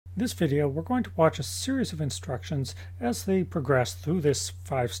In this video, we're going to watch a series of instructions as they progress through this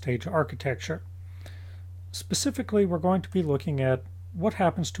 5-stage architecture. Specifically, we're going to be looking at what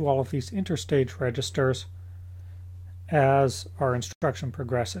happens to all of these interstage registers as our instruction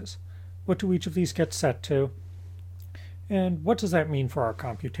progresses. What do each of these get set to? And what does that mean for our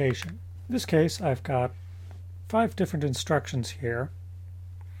computation? In this case, I've got 5 different instructions here,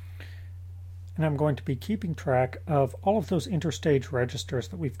 and I'm going to be keeping track of all of those interstage registers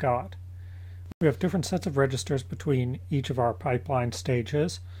that we've got. We have different sets of registers between each of our pipeline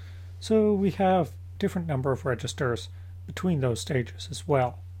stages, so we have different number of registers between those stages as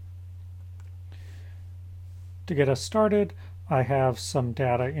well. To get us started, I have some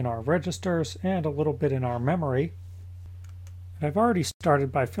data in our registers and a little bit in our memory. And I've already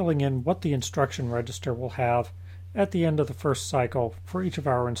started by filling in what the instruction register will have at the end of the first cycle for each of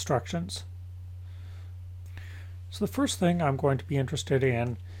our instructions. So the first thing I'm going to be interested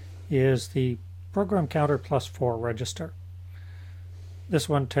in is the program counter +4 register. This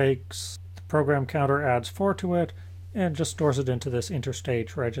one takes the program counter, adds 4 to it, and just stores it into this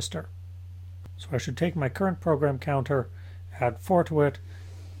interstage register. So I should take my current program counter, add 4 to it,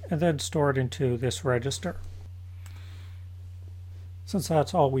 and then store it into this register. Since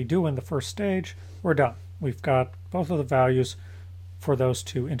that's all we do in the first stage, we're done. We've got both of the values for those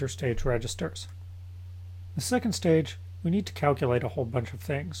two interstage registers. The second stage, we need to calculate a whole bunch of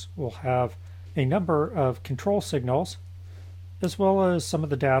things. We'll have a number of control signals, as well as some of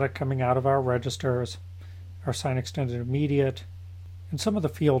the data coming out of our registers, our sign extended immediate, and some of the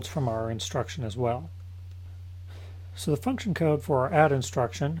fields from our instruction as well. So the function code for our add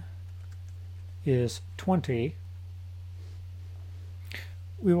instruction is 20.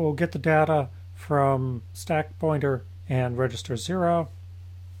 We will get the data from stack pointer and register 0.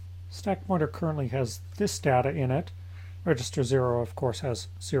 Stack pointer currently has this data in it. Register 0, of course, has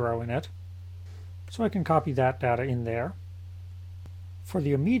 0 in it. So I can copy that data in there. For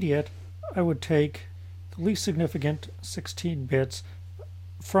the immediate, I would take the least significant 16 bits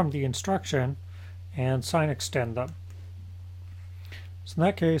from the instruction and sign extend them. So in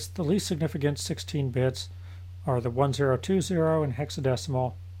that case, the least significant 16 bits are the 1020 in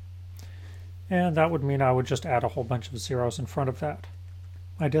hexadecimal, and that would mean I would just add a whole bunch of zeros in front of that.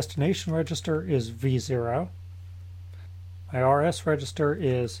 My destination register is V0. My RS register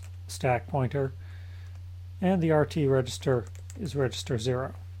is stack pointer, and the RT register is register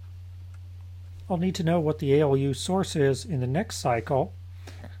 0. I'll need to know what the ALU source is in the next cycle,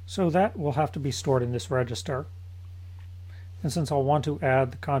 so that will have to be stored in this register. And since I'll want to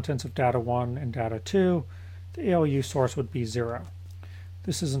add the contents of data 1 and data 2, the ALU source would be 0.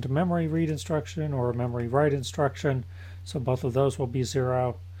 This isn't a memory read instruction or a memory write instruction, so both of those will be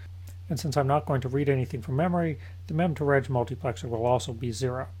 0. And since I'm not going to read anything from memory, the mem to reg multiplexer will also be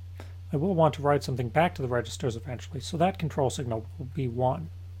 0. I will want to write something back to the registers eventually, so that control signal will be 1.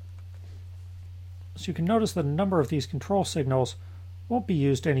 So you can notice that a number of these control signals won't be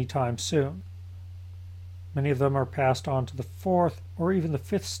used anytime soon. Many of them are passed on to the 4th or even the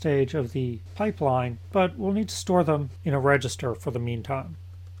 5th stage of the pipeline, but we'll need to store them in a register for the meantime.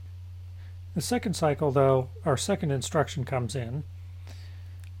 The second cycle, though, our second instruction comes in.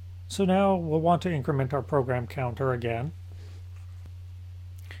 So now we'll want to increment our program counter again.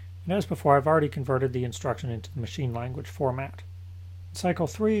 And as before, I've already converted the instruction into the machine language format. In cycle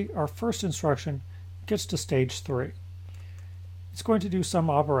 3, our first instruction gets to stage 3. It's going to do some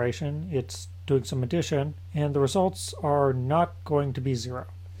operation, it's doing some addition, and the results are not going to be 0.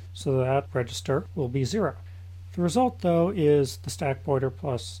 So that register will be 0. The result, though, is the stack pointer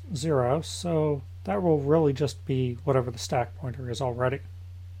plus 0, so that will really just be whatever the stack pointer is already.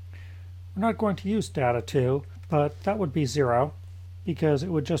 We're not going to use data 2, but that would be 0, because it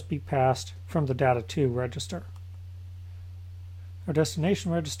would just be passed from the data 2 register. Our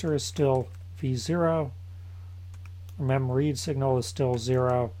destination register is still V0, our mem read signal is still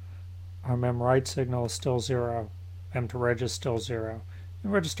 0, our mem write signal is still 0, mem to reg is still 0,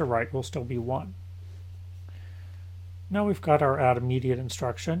 and register write will still be 1. Now we've got our add immediate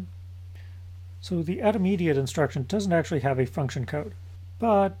instruction. So the add immediate instruction doesn't actually have a function code,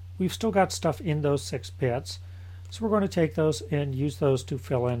 but we've still got stuff in those 6 bits, so we're going to take those and use those to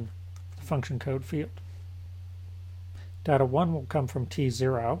fill in the function code field. Data 1 will come from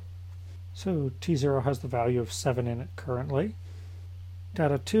T0, so T0 has the value of 7 in it currently.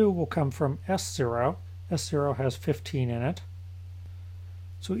 Data 2 will come from S0. S0 has 15 in it.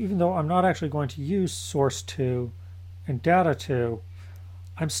 So even though I'm not actually going to use source 2 and data 2,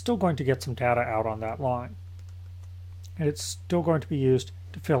 I'm still going to get some data out on that line. And it's still going to be used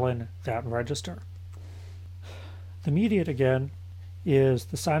to fill in that register. The immediate, again, is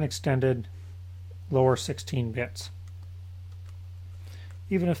the sign extended lower 16 bits.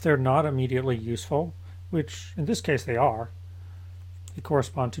 Even if they're not immediately useful, which in this case they are, they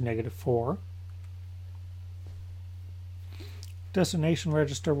correspond to -4. Destination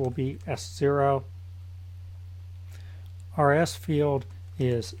register will be S0. RS field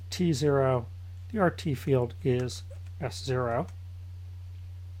is T0. The RT field is S0.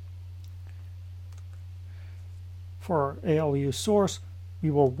 For our ALU source, we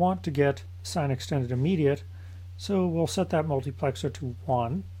will want to get sign extended immediate, so we'll set that multiplexer to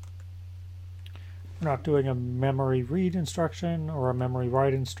 1. We're not doing a memory read instruction or a memory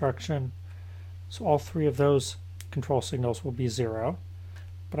write instruction, so all three of those control signals will be 0,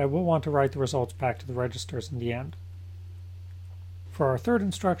 but I will want to write the results back to the registers in the end. For our third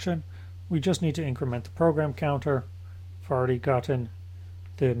instruction, we just need to increment the program counter. I've already gotten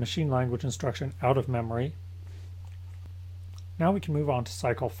the machine language instruction out of memory. Now we can move on to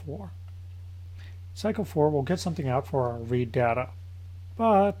cycle 4. Cycle 4 will get something out for our read data,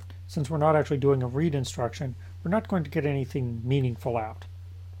 but since we're not actually doing a read instruction, we're not going to get anything meaningful out.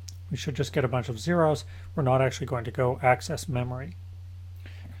 We should just get a bunch of zeros. We're not actually going to go access memory.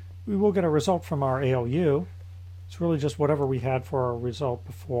 We will get a result from our ALU. It's really just whatever we had for our result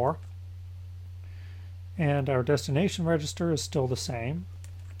before. And our destination register is still the same,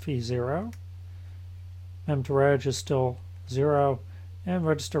 phi0. Mem to reg is still 0, and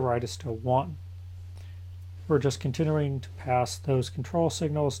register write is still 1. We're just continuing to pass those control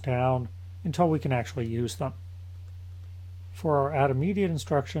signals down until we can actually use them. For our add immediate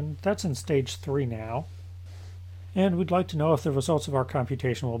instruction, that's in stage 3 now, and we'd like to know if the results of our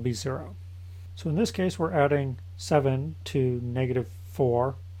computation will be 0. So in this case, we're adding 7 to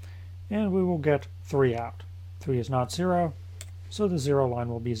 -4, and we will get 3 out. 3 is not 0, so the 0 line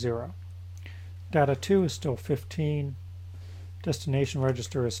will be 0. Data 2 is still 15. Destination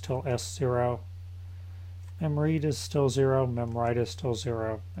register is still S0. Mem read is still 0. Mem write is still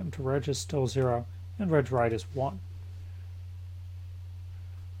 0. Mem to reg is still 0. And reg write is 1.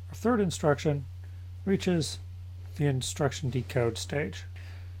 Our third instruction reaches the instruction decode stage.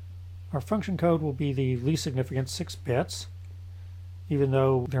 Our function code will be the least significant 6 bits, even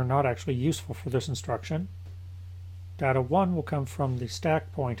though they're not actually useful for this instruction. Data 1 will come from the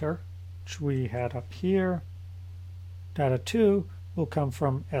stack pointer, which we had up here. Data 2 will come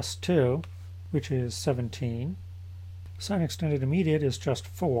from S2, which is 17. Sign extended immediate is just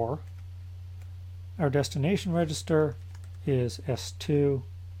 4. Our destination register is S2.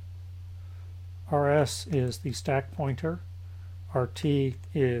 RS is the stack pointer. RT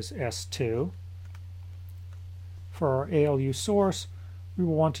is S2. For our ALU source, we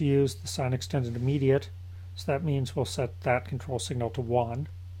will want to use the sign extended immediate, so that means we'll set that control signal to 1.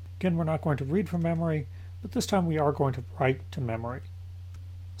 Again, we're not going to read from memory, but this time we are going to write to memory.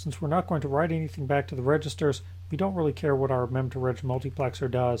 Since we're not going to write anything back to the registers, we don't really care what our mem to reg multiplexer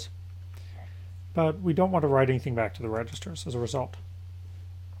does, but we don't want to write anything back to the registers as a result.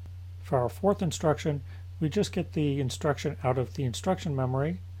 For our fourth instruction, we just get the instruction out of the instruction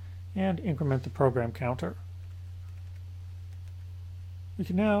memory and increment the program counter. We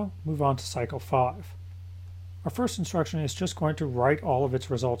can now move on to cycle 5. Our first instruction is just going to write all of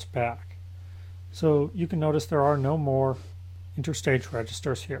its results back. So you can notice there are no more interstage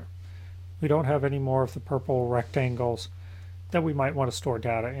registers here. We don't have any more of the purple rectangles that we might want to store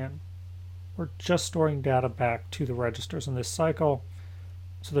data in. We're just storing data back to the registers in this cycle,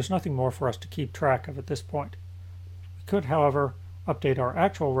 so there's nothing more for us to keep track of at this point. We could, however, update our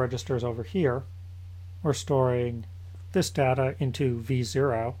actual registers over here. We're storing this data into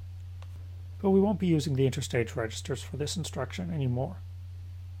V0, but we won't be using the interstage registers for this instruction anymore.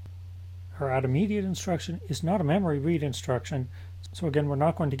 Our add immediate instruction is not a memory read instruction, so again we're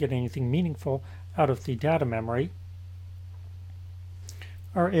not going to get anything meaningful out of the data memory.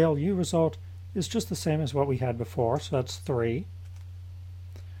 Our ALU result is just the same as what we had before, so that's 3.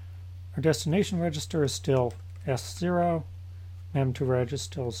 Our destination register is still S0, mem to reg is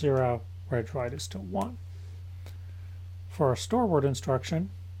still 0, reg write is still 1. For our store word instruction,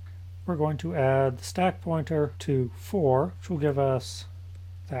 we're going to add the stack pointer to 4, which will give us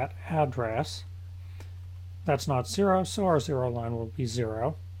that address. That's not 0, so our 0 line will be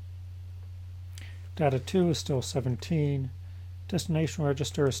 0. Data 2 is still 17. Destination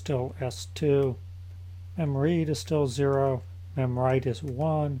register is still S2. Mem read is still 0. Mem write is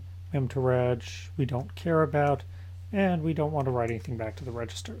 1. Mem to reg we don't care about, and we don't want to write anything back to the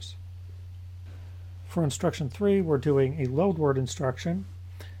registers. For instruction 3, we're doing a load word instruction,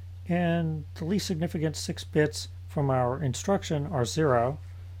 and the least significant 6 bits from our instruction are 0,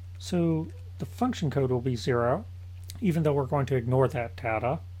 so the function code will be 0, even though we're going to ignore that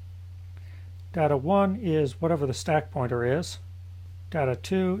data. Data 1 is whatever the stack pointer is. Data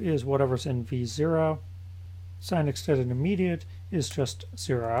 2 is whatever's in V0. Sign extended immediate is just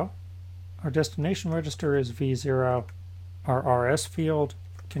 0. Our destination register is V0. Our RS field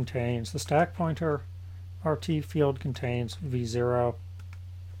contains the stack pointer. Our T field contains V0.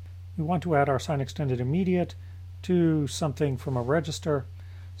 We want to add our sign extended immediate to something from a register,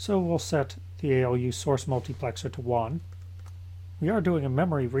 so we'll set the ALU source multiplexer to 1. We are doing a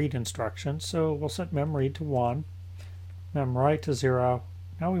memory read instruction, so we'll set memread to 1, memwrite to 0.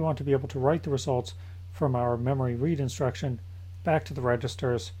 Now we want to be able to write the results from our memory read instruction back to the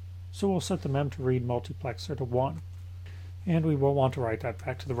registers, so we'll set the mem to read multiplexer to 1. And we will want to write that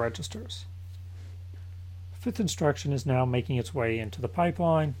back to the registers. The fifth instruction is now making its way into the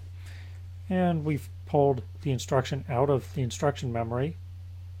pipeline, and we've pulled the instruction out of the instruction memory.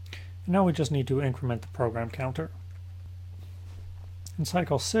 And now we just need to increment the program counter. In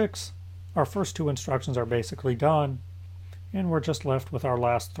cycle 6, our first 2 instructions are basically done, and we're just left with our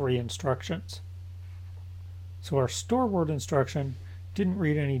last 3 instructions. So our store word instruction didn't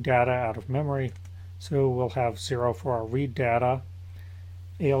read any data out of memory, so we'll have 0 for our read data.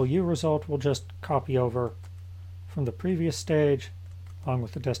 ALU result will just copy over from the previous stage, along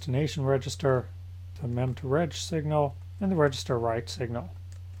with the destination register, the mem to reg signal, and the register write signal.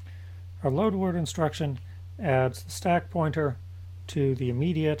 Our load word instruction adds the stack pointer to the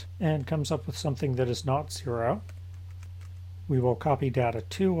immediate and comes up with something that is not 0. We will copy data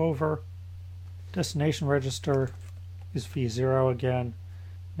 2 over. Destination register is V0 again.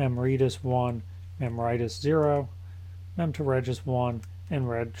 Mem read is 1. Mem write is 0. Mem to reg is 1. And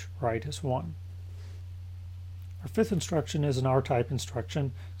reg write is 1. Our fifth instruction is an R-type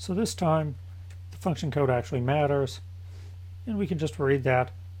instruction, so this time the function code actually matters, and we can just read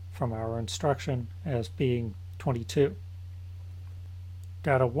that from our instruction as being 22.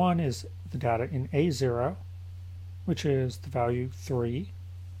 Data 1 is the data in A0, which is the value 3.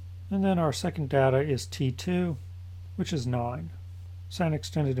 And then our second data is T2, which is 9. Sign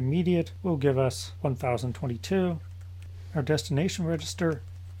extended immediate will give us 1022. Our destination register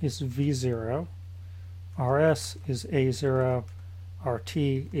is V0. RS is A0. RT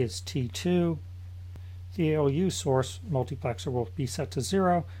is T2. The ALU source multiplexer will be set to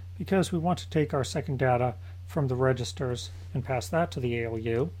 0 because we want to take our second data from the registers and pass that to the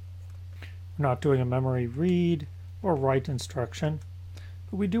ALU. We're not doing a memory read or write instruction,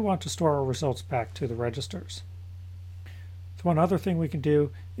 but we do want to store our results back to the registers. So one other thing we can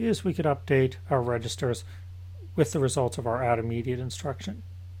do is we could update our registers with the results of our add immediate instruction.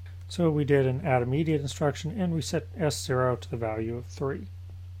 So we did an add immediate instruction and we set S0 to the value of 3.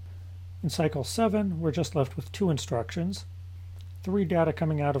 In cycle 7, we're just left with 2 instructions. The read data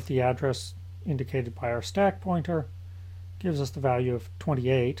coming out of the address indicated by our stack pointer gives us the value of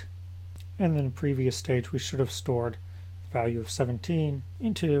 28, and in the previous stage we should have stored the value of 17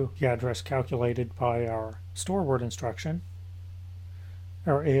 into the address calculated by our store word instruction.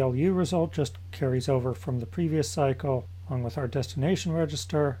 Our ALU result just carries over from the previous cycle along with our destination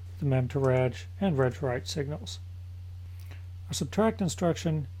register, the mem to reg, and reg write signals. Our subtract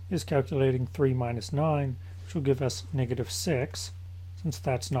instruction is calculating 3 minus 9, which will give us -6. Since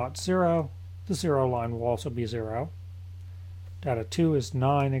that's not 0, the 0 line will also be 0. Data 2 is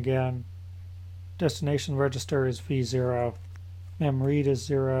 9 again. Destination register is V0. Mem read is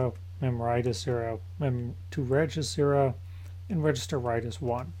 0. Mem write is 0. Mem to reg is 0. And register write is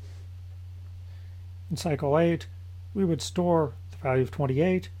 1. In cycle 8, we would store the value of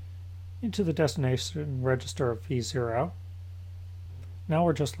 28 into the destination register of V0. Now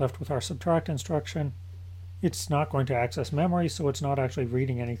we're just left with our subtract instruction. It's not going to access memory, so it's not actually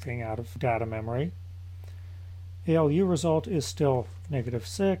reading anything out of data memory. ALU result is still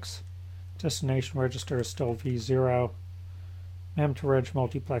 -6. Destination register is still V0. Mem to reg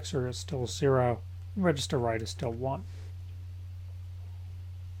multiplexer is still 0. And register write is still 1.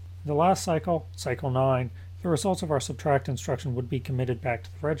 In the last cycle, cycle 9, the results of our subtract instruction would be committed back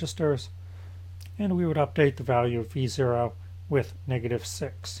to the registers, and we would update the value of V0 with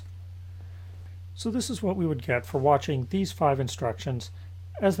 -6. So this is what we would get for watching these 5 instructions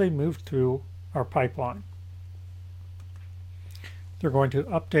as they moved through our pipeline. They're going to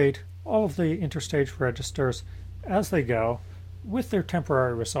update all of the interstage registers as they go with their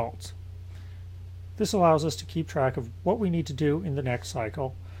temporary results. This allows us to keep track of what we need to do in the next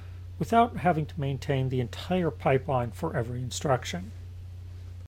cycle without having to maintain the entire pipeline for every instruction.